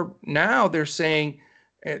All-Star, now they're saying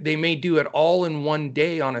they may do it all in one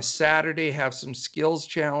day on a Saturday, have some skills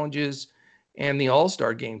challenges and the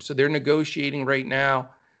All-Star game. So they're negotiating right now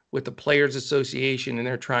with the Players Association, and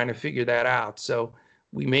they're trying to figure that out. So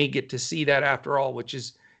we may get to see that after all, which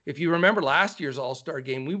is, if you remember last year's All-Star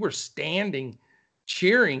game, we were standing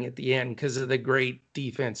cheering at the end because of the great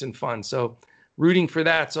defense and fun. So rooting for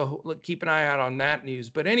that. So keep an eye out on that news.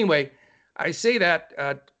 But anyway, I say that,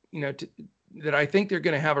 that I think they're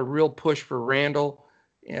going to have a real push for Randall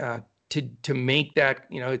to make that,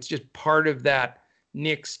 it's just part of that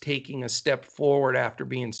Knicks taking a step forward after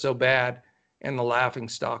being so bad and the laughing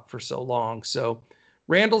stock for so long. So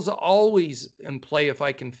Randall's always in play if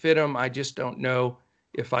I can fit him. I just don't know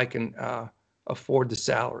if I can afford the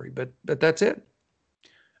salary, but that's it.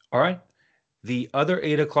 All right. The other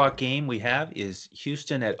 8 o'clock game we have is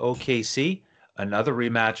Houston at OKC. Another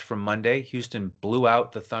rematch from Monday. Houston blew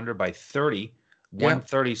out the Thunder by 30,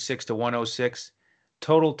 136 to 106.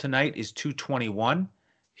 Total tonight is 221.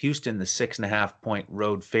 Houston, the 6.5-point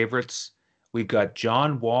road favorites. We've got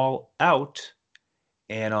John Wall out.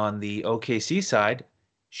 And on the OKC side,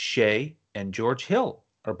 Shea and George Hill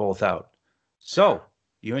are both out. So,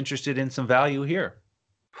 you interested in some value here?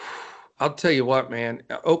 I'll tell you what, man.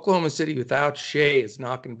 Oklahoma City without Shea is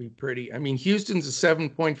not going to be pretty. I mean, Houston's a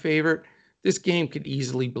 7-point favorite. This game could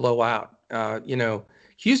easily blow out.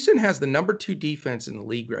 Houston has the number 2 defense in the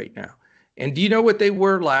league right now. And do you know what they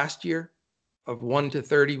were last year of 1 to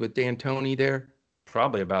 30 with D'Antoni there?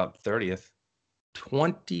 Probably about 30th.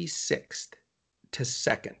 26th to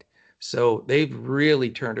 2nd. So they've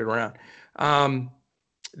really turned it around.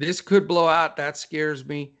 This could blow out. That scares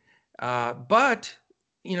me. But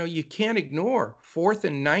you can't ignore 4th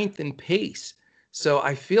and 9th in pace. So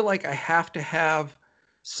I feel like I have to have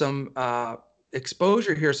some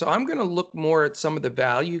exposure here. So I'm going to look more at some of the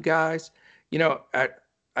value guys.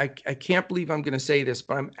 I can't believe I'm going to say this,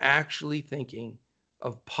 but I'm actually thinking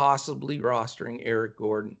of possibly rostering Eric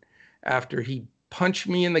Gordon after he punched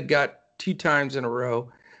me in the gut 2 times in a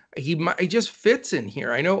row. He just fits in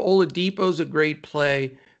here. I know Oladipo's a great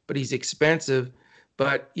play, but he's expensive.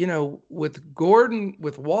 But, with Gordon,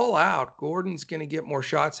 with Wall out, Gordon's going to get more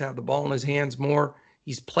shots, have the ball in his hands more.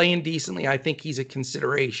 He's playing decently. I think he's a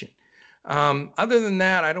consideration. Other than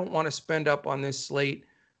that, I don't want to spend up on this slate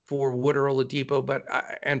for Wood or Oladipo,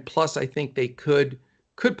 and plus I think they could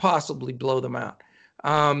possibly blow them out.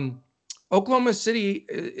 Oklahoma City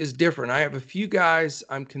is different. I have a few guys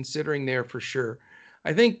I'm considering there for sure.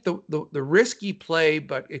 I think the risky play,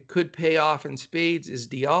 but it could pay off in spades, is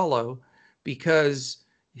Diallo, because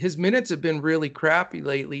his minutes have been really crappy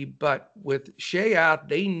lately, but with Shea out,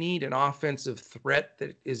 they need an offensive threat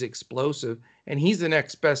that is explosive, and he's the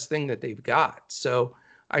next best thing that they've got. So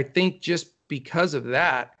I think just because of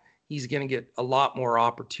that, he's going to get a lot more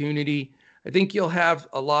opportunity. I think you'll have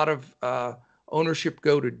a lot of ownership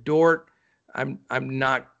go to Dort. I'm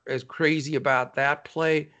not as crazy about that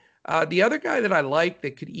play. The other guy that I like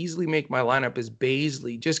that could easily make my lineup is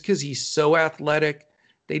Bazley, just because he's so athletic.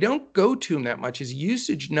 They don't go to him that much. His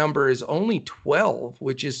usage number is only 12,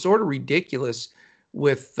 which is sort of ridiculous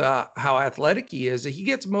with how athletic he is. He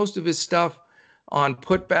gets most of his stuff on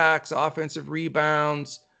putbacks, offensive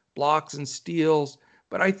rebounds, blocks, and steals.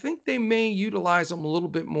 But I think they may utilize him a little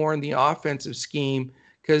bit more in the offensive scheme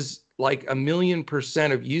because, like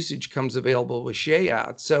 1,000,000% of usage comes available with Shea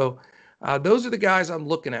out. So those are the guys I'm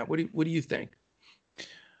looking at. What do you think?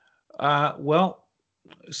 Well,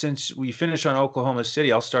 since we finished on Oklahoma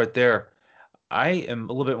City, I'll start there. I am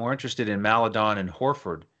a little bit more interested in Maladon and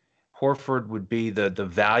Horford. Horford would be the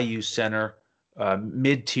value center,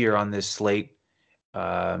 mid tier on this slate.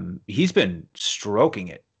 He's been stroking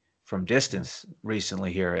it from distance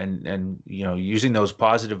recently here, and using those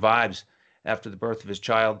positive vibes after the birth of his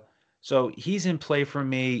child. So he's in play for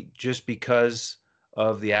me just because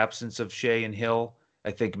of the absence of Shea and Hill. I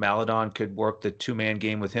think Maladon could work the two-man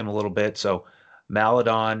game with him a little bit. So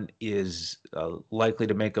Maladon is likely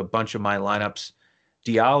to make a bunch of my lineups.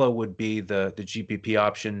 Diallo would be the GPP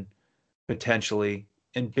option potentially,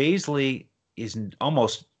 and Baisley is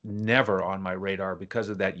almost never on my radar because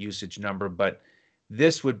of that usage number, but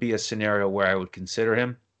this would be a scenario where I would consider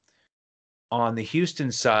him. On the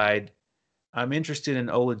Houston side, I'm interested in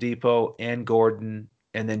Oladipo and Gordon,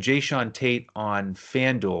 and then Jayshawn Tate on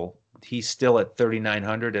FanDuel. He's still at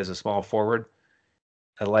 3,900 as a small forward.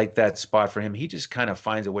 I like that spot for him. He just kind of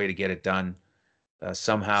finds a way to get it done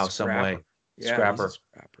somehow, some way. Yeah, Scrapper. he's a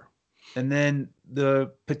scrapper. And then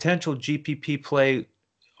the potential GPP play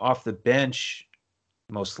off the bench,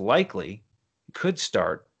 most likely, could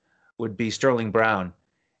start, would be Sterling Brown.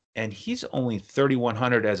 And he's only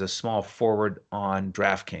 3,100 as a small forward on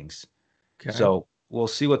DraftKings. Okay. So we'll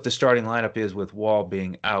see what the starting lineup is with Wall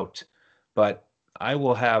being out. But I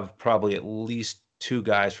will have probably at least two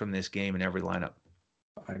guys from this game in every lineup.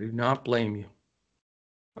 I do not blame you.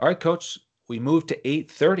 All right, Coach, we move to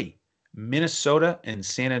 8:30. Minnesota and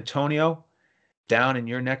San Antonio down in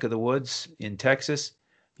your neck of the woods in Texas.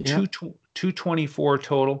 Yeah. 224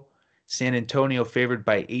 total. San Antonio favored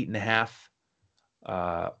by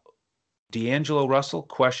 8.5. D'Angelo Russell,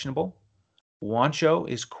 questionable. Juancho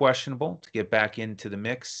is questionable to get back into the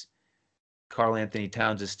mix. Karl Anthony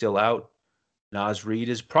Towns is still out. Naz Reid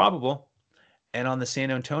is probable. And on the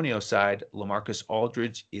San Antonio side, LaMarcus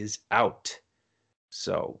Aldridge is out.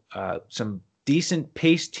 So some decent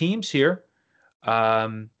paced teams here.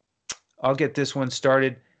 I'll get this one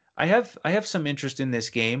started. I have some interest in this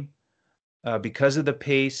game because of the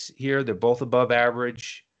pace here. They're both above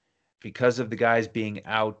average because of the guys being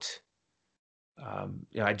out.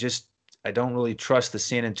 I don't really trust the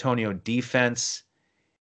San Antonio defense.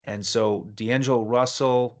 And so D'Angelo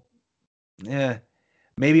Russell,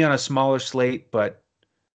 maybe on a smaller slate, but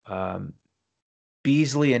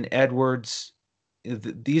Beasley and Edwards,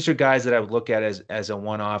 these are guys that I would look at as a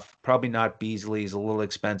one-off. Probably not Beasley; he's a little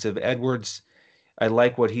expensive. Edwards, I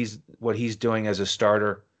like what he's doing as a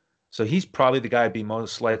starter, so he's probably the guy I'd be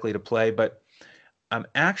most likely to play. But I'm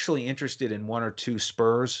actually interested in one or two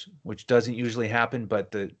Spurs, which doesn't usually happen.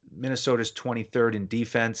 But the Minnesota's 23rd in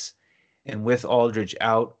defense, and with Aldridge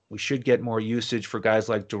out, we should get more usage for guys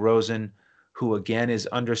like DeRozan, who again is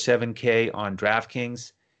under 7K on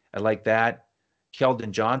DraftKings. I like that.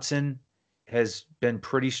 Keldon Johnson has been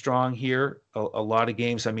pretty strong here a lot of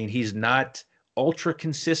games. I mean, he's not ultra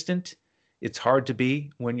consistent. It's hard to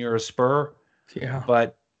be when you're a Spur. Yeah.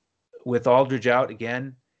 But with Aldridge out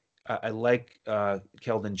again, I like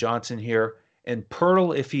Keldon Johnson here. And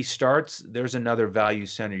Pirtle, if he starts, there's another value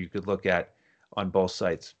center you could look at on both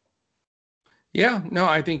sites. Yeah, no,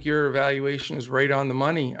 I think your evaluation is right on the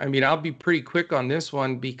money. I mean, I'll be pretty quick on this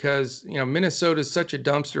one because, Minnesota is such a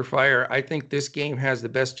dumpster fire. I think this game has the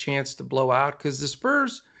best chance to blow out because the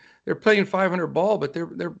Spurs, they're playing 500 ball, but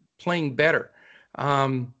they're playing better.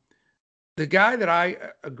 The guy that I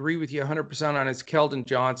agree with you 100% on is Keldon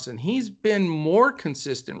Johnson. He's been more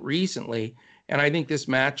consistent recently, and I think this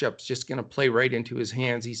matchup's just going to play right into his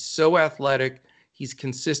hands. He's so athletic. He's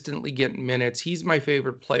consistently getting minutes. He's my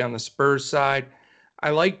favorite play on the Spurs side.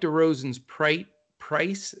 I like DeRozan's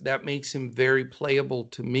price. That makes him very playable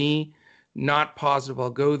to me. Not positive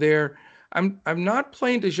I'll go there. I'm not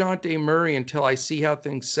playing DeJounte Murray until I see how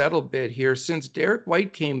things settle a bit here. Since Derek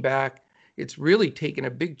White came back, it's really taken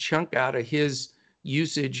a big chunk out of his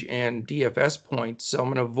usage and DFS points. So I'm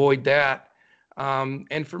going to avoid that.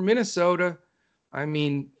 And for Minnesota, I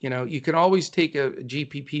mean, you can always take a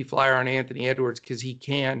GPP flyer on Anthony Edwards because he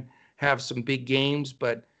can have some big games,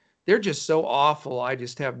 but they're just so awful. I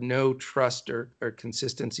just have no trust or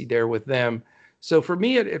consistency there with them. So for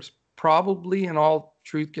me, it's probably in all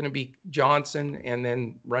truth going to be Johnson and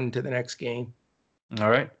then run to the next game. All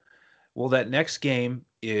right. Well, that next game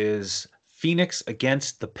is Phoenix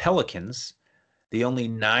against the Pelicans. The only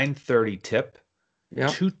 9:30 tip. Yeah.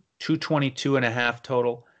 222.5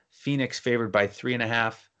 total. Phoenix favored by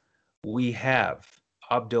 3.5. We have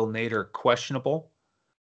Abdel Nader questionable.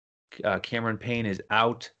 Cameron Payne is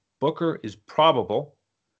out. Booker is probable.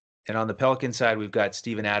 And on the Pelican side, we've got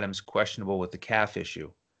Steven Adams questionable with the calf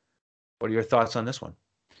issue. What are your thoughts on this one?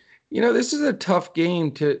 This is a tough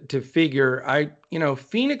game to figure.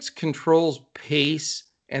 Phoenix controls pace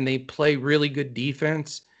and they play really good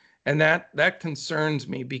defense, and that concerns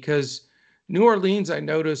me because New Orleans, I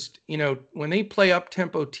noticed, when they play up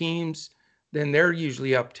tempo teams, then they're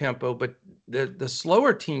usually up tempo, but the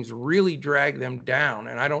slower teams really drag them down.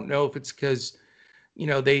 And I don't know if it's because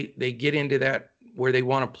they get into that where they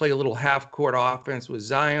want to play a little half court offense with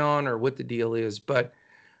Zion or what the deal is, but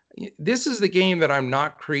this is the game that I'm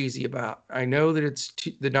not crazy about. I know that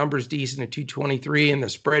the number's decent at 223 and the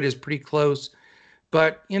spread is pretty close,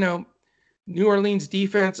 but New Orleans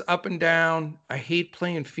defense up and down. I hate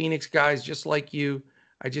playing Phoenix guys just like you.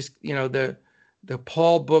 I just, the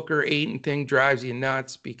Paul Booker Ayton thing drives you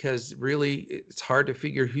nuts because really it's hard to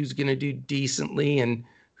figure who's going to do decently and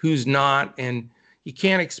who's not. And you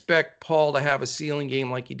can't expect Paul to have a ceiling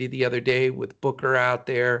game like he did the other day with Booker out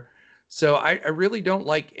there. So I really don't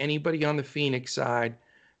like anybody on the Phoenix side.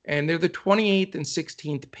 And they're the 28th and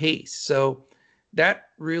 16th pace. So that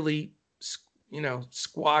really,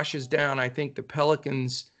 squashes down, I think, the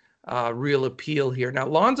Pelicans' real appeal here. Now,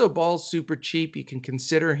 Lonzo Ball's super cheap. You can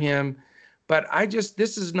consider him. But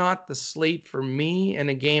this is not the slate for me in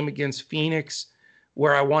a game against Phoenix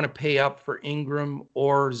where I want to pay up for Ingram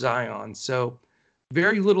or Zion. So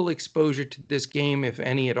very little exposure to this game, if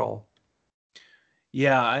any at all.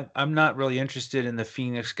 Yeah, I'm not really interested in the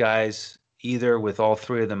Phoenix guys either, with all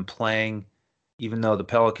three of them playing, even though the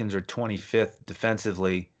Pelicans are 25th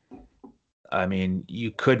defensively. I mean,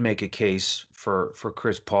 you could make a case for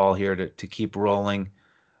Chris Paul here to keep rolling,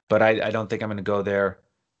 but I don't think I'm going to go there.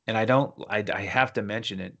 And I have to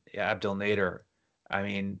mention it, Abdel Nader. I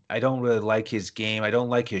mean, I don't really like his game. I don't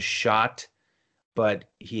like his shot, but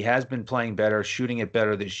he has been playing better, shooting it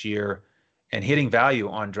better this year, and hitting value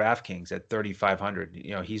on DraftKings at 3,500.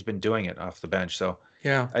 He's been doing it off the bench. So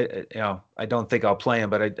Yeah. I don't think I'll play him,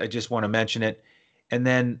 but I just want to mention it. And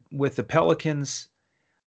then with the Pelicans,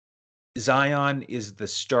 Zion is the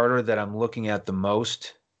starter that I'm looking at the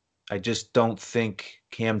most. I just don't think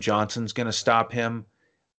Cam Johnson's going to stop him.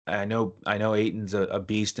 I know Aiton's a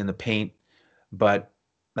beast in the paint, but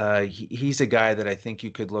he's a guy that I think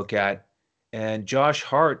you could look at. And Josh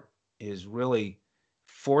Hart is really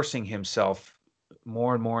forcing himself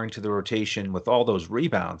more and more into the rotation with all those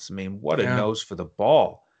rebounds. I mean, what a Yeah. nose for the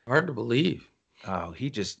ball. Hard to believe. Oh,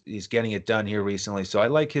 he's getting it done here recently. So I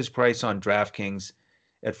like his price on DraftKings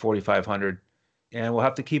at 4,500. And we'll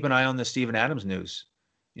have to keep an eye on the Steven Adams news.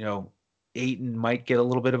 Ayton might get a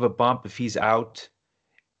little bit of a bump if he's out.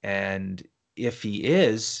 And if he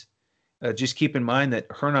is, just keep in mind that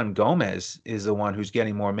Hernan Gomez is the one who's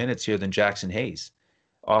getting more minutes here than Jackson Hayes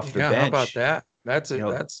off the bench. How about that? That's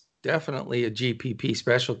definitely a GPP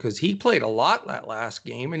special because he played a lot that last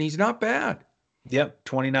game and he's not bad. Yep,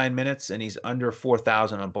 29 minutes and he's under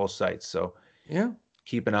 4,000 on both sites. So yeah,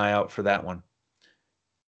 keep an eye out for that one.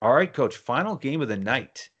 All right, Coach. Final game of the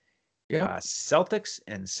night. Yeah. Celtics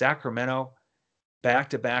and Sacramento. Back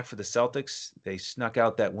to back for the Celtics. They snuck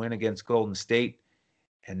out that win against Golden State,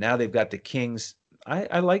 and now they've got the Kings.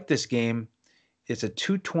 I like this game. It's a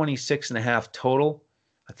 226.5 total.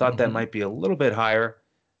 I thought that might be a little bit higher.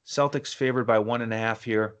 Celtics favored by 1.5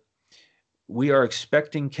 here. We are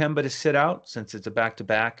expecting Kemba to sit out since it's a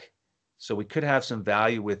back-to-back, so we could have some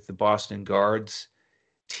value with the Boston guards.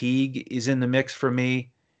 Teague is in the mix for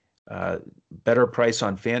me. Better price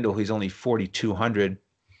on FanDuel. He's only 4,200.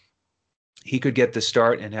 He could get the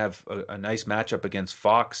start and have a nice matchup against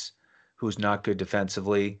Fox, who's not good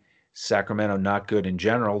defensively. Sacramento, not good in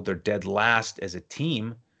general. They're dead last as a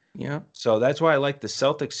team. Yeah. So that's why I like the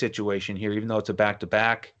Celtics situation here, even though it's a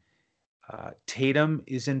back-to-back. Tatum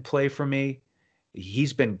is in play for me.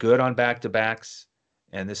 He's been good on back-to-backs,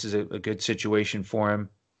 and this is a good situation for him.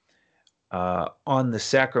 On the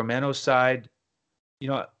Sacramento side,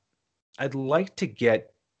 I'd like to get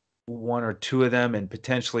one or two of them and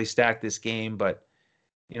potentially stack this game, but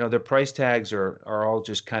their price tags are all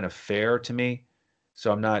just kind of fair to me.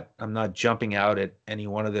 So I'm not jumping out at any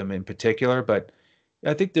one of them in particular, but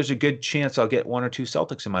I think there's a good chance I'll get one or two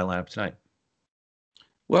Celtics in my lineup tonight.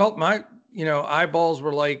 Well, my eyeballs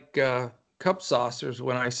were like cup saucers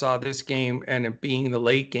when I saw this game and it being the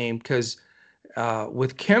late game because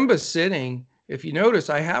with Kemba sitting, if you notice,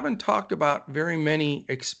 I haven't talked about very many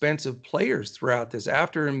expensive players throughout this.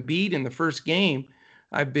 After Embiid in the first game,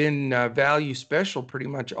 I've been value special pretty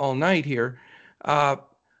much all night here.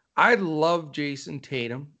 I love Jason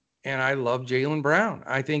Tatum and I love Jaylen Brown.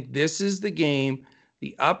 I think this is the game,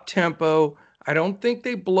 the up tempo. I don't think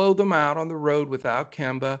they blow them out on the road without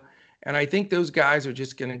Kemba. And I think those guys are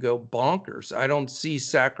just going to go bonkers. I don't see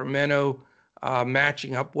Sacramento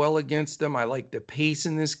matching up well against them. I like the pace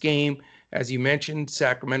in this game. As you mentioned,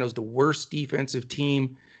 Sacramento's the worst defensive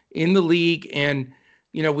team in the league. And,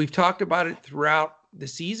 we've talked about it throughout the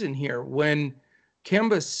season here. When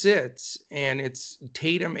Kemba sits and it's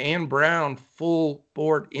Tatum and Brown full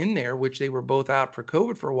board in there, which they were both out for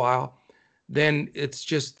COVID for a while, then it's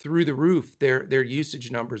just through the roof. Their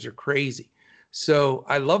usage numbers are crazy. So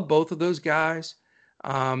I love both of those guys.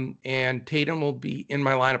 And Tatum will be in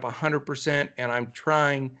my lineup 100%. And I'm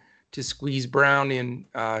trying to squeeze Brown in.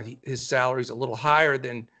 His salary's a little higher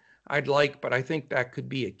than I'd like, but I think that could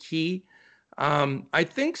be a key. I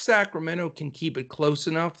think Sacramento can keep it close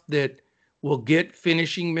enough that we'll get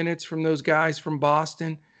finishing minutes from those guys from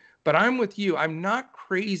Boston. But I'm with you. I'm not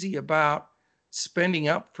crazy about spending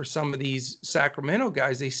up for some of these Sacramento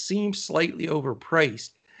guys. They seem slightly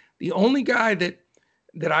overpriced. The only guy that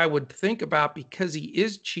I would think about, because he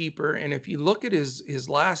is cheaper, and if you look at his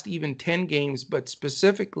last even 10 games, but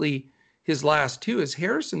specifically his last 2, is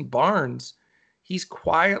Harrison Barnes. He's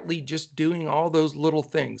quietly just doing all those little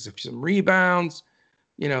things. Some rebounds,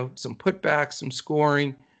 some putbacks, some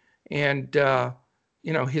scoring, and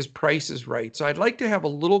his price is right. So I'd like to have a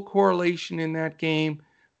little correlation in that game,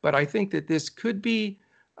 but I think that this could be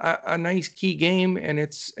a nice key game, and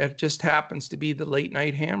it just happens to be the late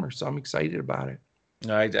night hammer. So I'm excited about it.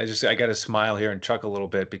 I got to smile here and chuckle a little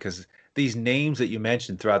bit because these names that you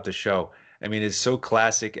mentioned throughout the show, I mean, it's so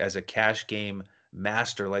classic as a cash game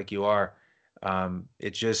master like you are.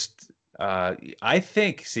 It just, I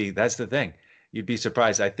think, see, that's the thing. You'd be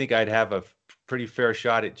surprised. I think I'd have a pretty fair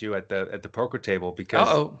shot at you at the poker table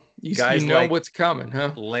because you guys know like what's coming,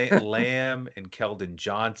 huh? Lamb and Keldon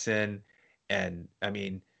Johnson, and I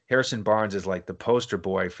mean Harrison Barnes is like the poster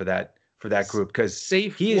boy for that group because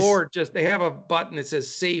safe floor. They have a button that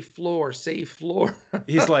says safe floor.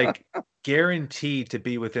 He's like guaranteed to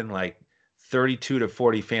be within like 32 to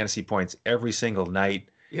 40 fantasy points every single night.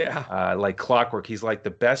 Yeah. Like clockwork. He's like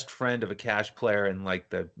the best friend of a cash player and like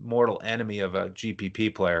the mortal enemy of a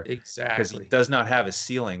GPP player. Exactly. Because he does not have a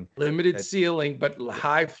ceiling. Limited ceiling, but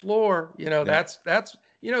high floor. That's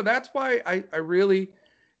why I really,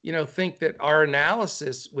 think that our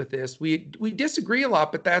analysis with this, we disagree a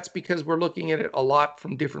lot, but that's because we're looking at it a lot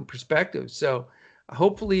from different perspectives. So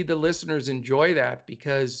hopefully the listeners enjoy that,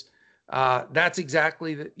 because that's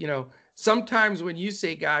exactly the, sometimes when you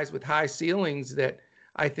say guys with high ceilings that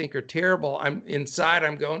I think are terrible, I'm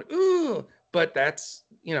going, ooh, but that's,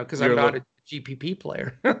 because I'm not a GPP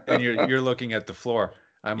player. And you're looking at the floor.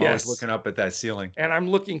 I'm always looking up at that ceiling. And I'm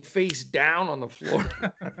looking face down on the floor.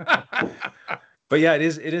 But yeah, it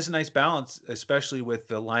is a nice balance, especially with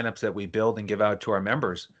the lineups that we build and give out to our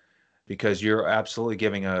members, because you're absolutely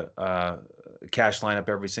giving a cash lineup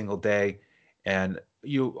every single day. And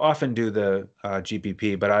you often do the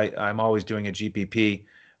GPP, but I'm always doing a GPP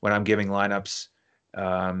when I'm giving lineups.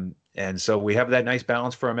 And so we have that nice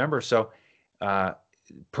balance for our members. So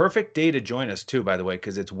perfect day to join us too, by the way,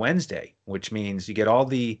 because it's Wednesday, which means you get all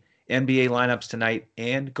the NBA lineups tonight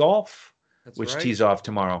and golf, which tees off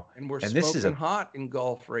tomorrow. And this is hot in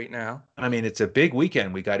golf right now. I mean, it's a big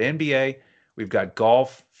weekend. We got NBA, we've got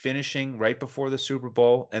golf finishing right before the Super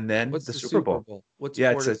Bowl, and then the Super Bowl. What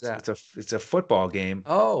sport is that? It's a football game.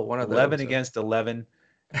 Oh, one of those. 11 against 11.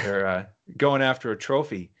 They're going after a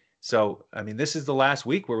trophy. So, I mean, this is the last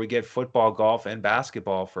week where we get football, golf, and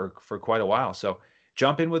basketball for quite a while. So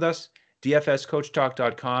jump in with us,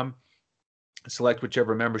 dfscoachtalk.com, select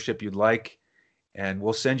whichever membership you'd like, and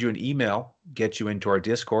we'll send you an email, get you into our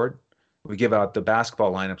Discord. We give out the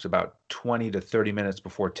basketball lineups about 20 to 30 minutes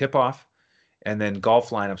before tip-off, and then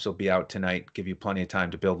golf lineups will be out tonight, give you plenty of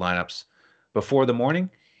time to build lineups before the morning.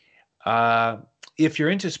 If you're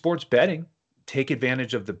into sports betting, take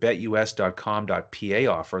advantage of the betus.com.pa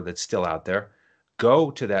offer that's still out there.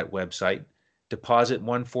 Go to that website, deposit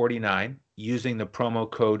 $149 using the promo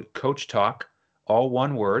code CoachTalk, all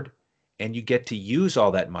one word, and you get to use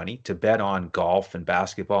all that money to bet on golf and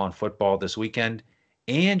basketball and football this weekend,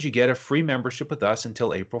 and you get a free membership with us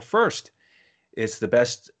until April 1st. It's the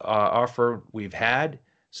best offer we've had,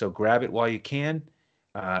 so grab it while you can.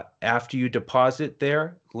 After you deposit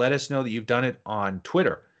there, let us know that you've done it on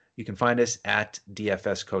Twitter. You can find us at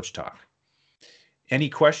DFS Coach Talk. Any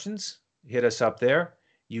questions? Hit us up there.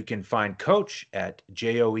 You can find Coach at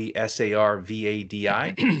JOESARVADI.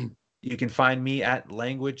 You can find me at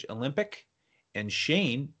Language Olympic, and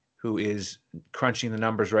Shane, who is crunching the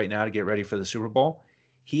numbers right now to get ready for the Super Bowl,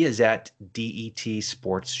 he is at DET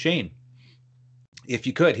Sports Shane. If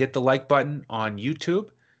you could hit the like button on YouTube,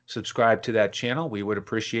 subscribe to that channel, we would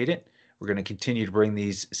appreciate it. We're going to continue to bring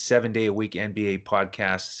these 7-day-a-week NBA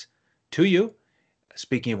podcasts to you.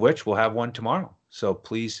 Speaking of which, we'll have one tomorrow. So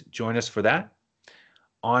please join us for that.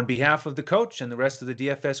 On behalf of the coach and the rest of the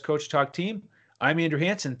DFS Coach Talk team, I'm Andrew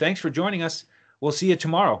Hansen. Thanks for joining us. We'll see you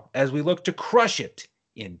tomorrow as we look to crush it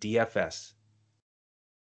in DFS.